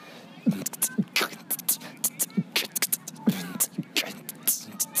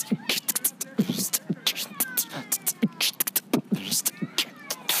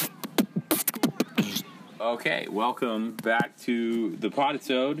Okay, welcome back to the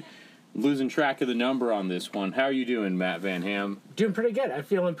Podsode. Losing track of the number on this one. How are you doing, Matt Van Ham? Doing pretty good. I'm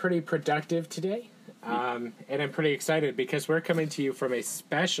feeling pretty productive today. And I'm pretty excited because we're coming to you from a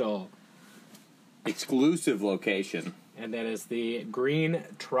special, exclusive location. And that is the Green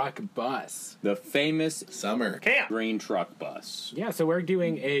Truck Bus. The famous Summer camp Green Truck Bus. Yeah, so we're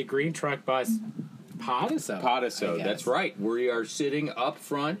doing a Green Truck Bus Podisode. That's right. We are sitting up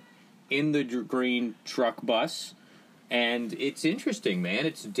front in the Green Truck Bus. And it's interesting, man.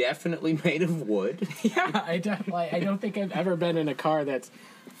 It's definitely made of wood. Yeah, I don't think I've ever been in a car that's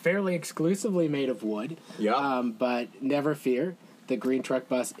fairly exclusively made of wood. Yeah. But never fear, the Green Truck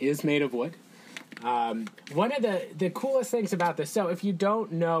Bus is made of wood. One of the coolest things about this, so if you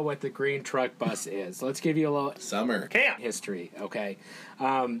don't know what the Green Truck Bus is, let's give you a little Summer camp history, okay?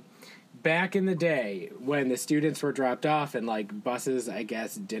 Back in the day when the students were dropped off and like buses, I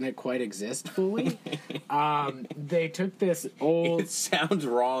guess, didn't quite exist fully, they took this old... It sounds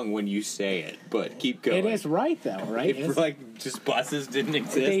wrong when you say it, but keep going. It is right, though, right? If like just buses didn't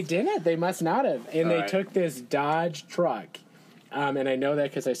exist. They didn't. They must not have. And All they right. took this Dodge truck, and I know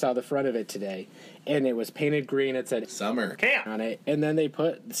that because I saw the front of it today, and it was painted green. It said Summer camp on it, and then they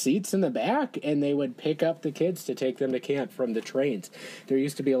put seats in the back, and they would pick up the kids to take them to camp from the trains. There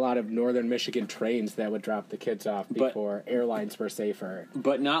used to be a lot of northern Michigan trains that would drop the kids off before airlines were safer.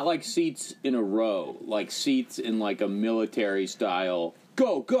 But not like seats in a row, like seats in like a military style.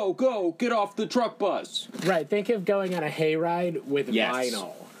 Go, go, go, get off the truck bus. Right, think of going on a hayride with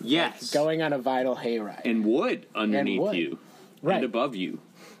vinyl. Yes. Like going on a vinyl hayride. And wood underneath wood. you. Right. And above you.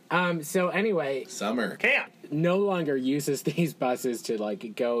 So anyway, Summer camp no longer uses these buses to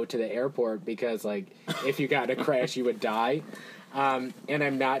like go to the airport because like if you got in a crash you would die. And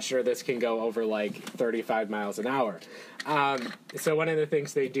I'm not sure this can go over like 35 miles an hour. So one of the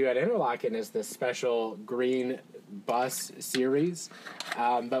things they do at Interlochen is this special green bus series.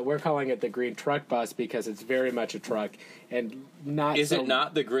 But we're calling it the Green Truck Bus because it's very much a truck and not. Is it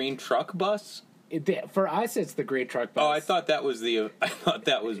not the Green Truck Bus? For us, it's the Green Truck Bus. Oh, I thought that was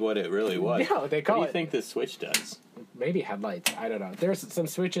what it really was. No, they call What it. do you think the switch does? Maybe headlights. I don't know. There's some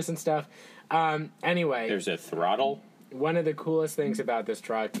switches and stuff. Anyway. There's a throttle. One of the coolest things about this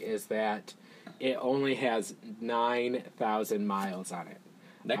truck is that it only has 9,000 miles on it.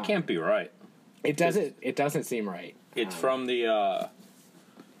 That can't be right. It doesn't seem right. It's from the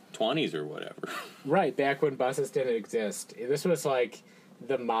 20s or whatever. Right, back when buses didn't exist. This was like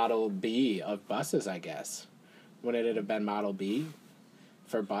the Model B of buses, I guess. Wouldn't it have been Model B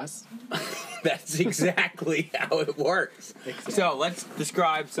for bus? That's exactly how it works. Exactly. So let's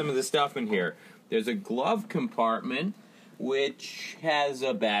describe some of the stuff in here. There's a glove compartment, which has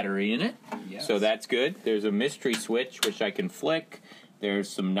a battery in it. Yes. So that's good. There's a mystery switch, which I can flick. There's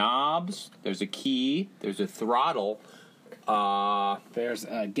some knobs. There's a key. There's a throttle. There's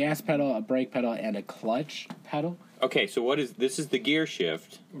a gas pedal, a brake pedal, and a clutch pedal. Okay, so this is the gear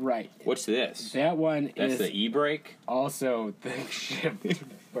shift. Right. What's this? That one That's is the e-brake? also the shift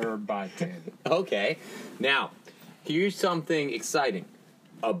button. Okay. Now, here's something exciting.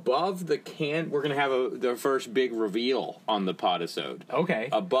 Above the we're going to have the first big reveal on the Podisode. Okay.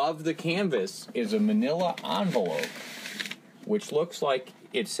 Above the canvas is a manila envelope, which looks like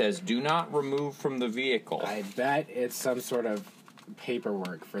it says, "Do not remove from the vehicle." I bet it's some sort of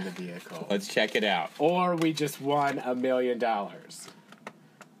paperwork for the vehicle. Let's check it out. Or we just won $1 million.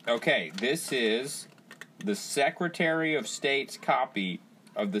 Okay, this is the Secretary of State's copy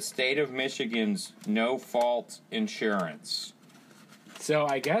of the State of Michigan's no-fault insurance. So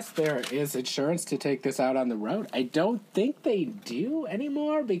I guess there is insurance to take this out on the road. I don't think they do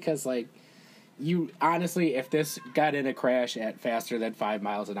anymore because, like, you honestly, if this got in a crash at faster than 5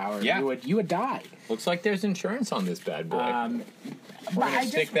 miles an hour, you would die. Looks like there's insurance on this bad boy. We're going to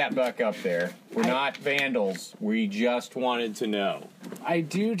stick that back up there. We're not vandals. We just wanted to know. I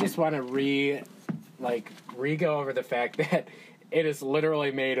do just want to re-go over the fact that it is literally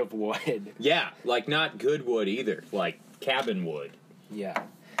made of wood. Yeah, like not good wood either, like cabin wood. Yeah.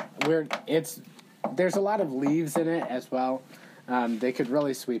 There's a lot of leaves in it as well. They could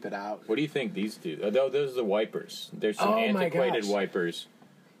really sweep it out. What do you think these do? Oh, those are the wipers. There's some antiquated wipers.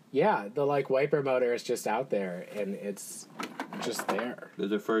 Yeah, the wiper motor is just out there, and it's just there.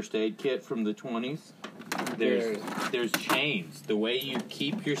 There's a first aid kit from the 20s. There's chains. The way you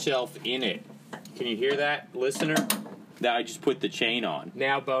keep yourself in it. Can you hear that, listener? That I just put the chain on.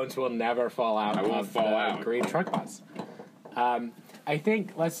 Now Bones will never fall out. I won't fall out. Green Truck Bus. I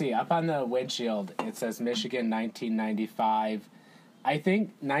think, let's see, up on the windshield, it says Michigan 1995 I think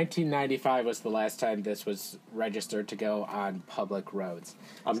 1995 was the last time this was registered to go on public roads.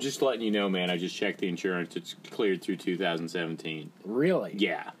 I'm just letting you know, man. I just checked the insurance. It's cleared through 2017. Really?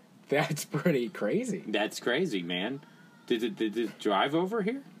 Yeah. That's pretty crazy. That's crazy, man. Did it drive over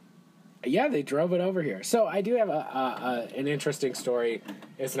here? Yeah, they drove it over here. So I do have an interesting story.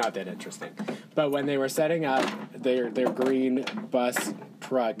 It's not that interesting, but when they were setting up their green bus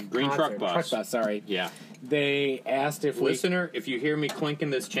truck, Truck bus, sorry. Yeah. They asked if Listener, if you hear me clinking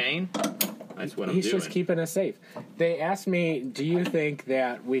this chain, that's what I'm doing. He's just keeping us safe. They asked me, do you think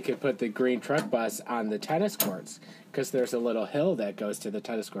that we could put the green truck bus on the tennis courts? Because there's a little hill that goes to the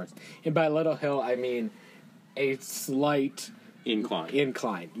tennis courts. And by little hill, I mean a slight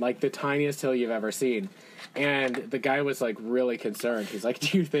incline, like the tiniest hill you've ever seen. And the guy was like really concerned. He's like,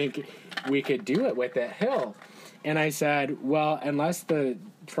 do you think we could do it with that hill? And I said, well, unless the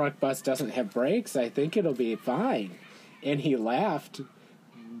truck bus doesn't have brakes, I think it'll be fine. And he laughed,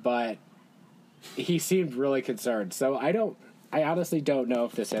 but he seemed really concerned. So I honestly don't know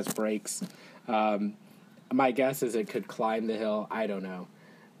if this has brakes. My guess is it could climb the hill. I don't know.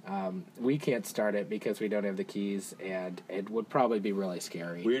 We can't start it because we don't have the keys, and it would probably be really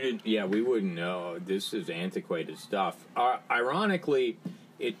scary. We wouldn't know. This is antiquated stuff. Ironically,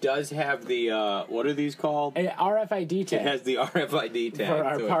 it does have the, what are these called? An RFID tag. It has the RFID tag. For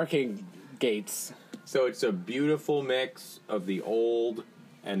our parking gates. So it's a beautiful mix of the old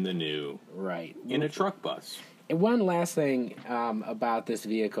and the new. Right. In a truck bus. And one last thing about this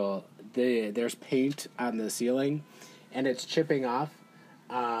vehicle. There's paint on the ceiling, and it's chipping off.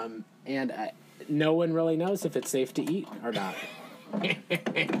 And no one really knows if it's safe to eat or not.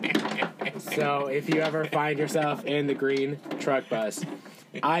 So if you ever find yourself in the green truck bus,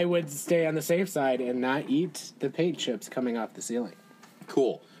 I would stay on the safe side and not eat the paint chips coming off the ceiling.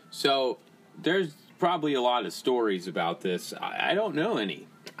 Cool. So there's probably a lot of stories about this. I don't know any.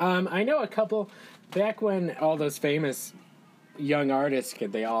 I know a couple. Back when all those famous young artists,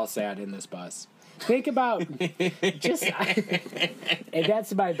 they all sat in this bus. Think about and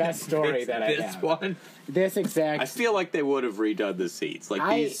that's my best story that I have. This one? This exact. I feel like they would have redone the seats.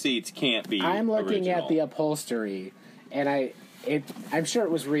 These seats can't be I'm looking original. at the upholstery, and I'm sure it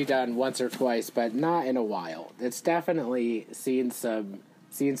was redone once or twice, but not in a while. It's definitely seen some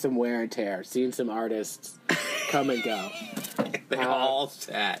wear and tear, seen some artists come and go. They all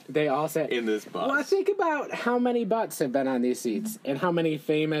sat in this bus. Well, think about how many butts have been on these seats and how many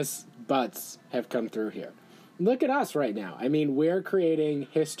famous butts have come through here. Look at us right now. I mean, we're creating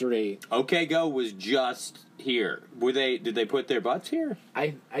history. OK Go was just here. Did they put their butts here?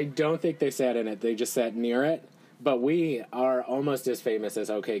 I don't think they sat in it. They just sat near it. But we are almost as famous as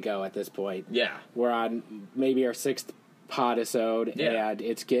OK Go at this point. Yeah. We're on maybe our 6th podisode, and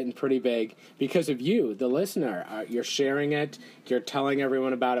it's getting pretty big because of you, the listener. You're sharing it. You're telling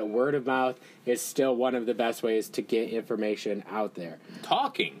everyone about it. Word of mouth is still one of the best ways to get information out there.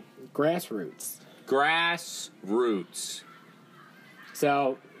 Talking. Grassroots.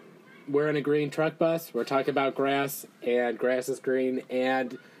 So we're in a green truck bus. We're talking about grass, and grass is green,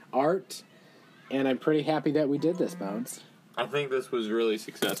 and art. And I'm pretty happy that we did this, Bones. I think this was really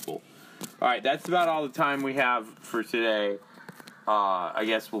successful. All right, that's about all the time we have for today. I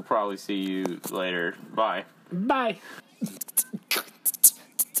guess we'll probably see you later. Bye. Bye.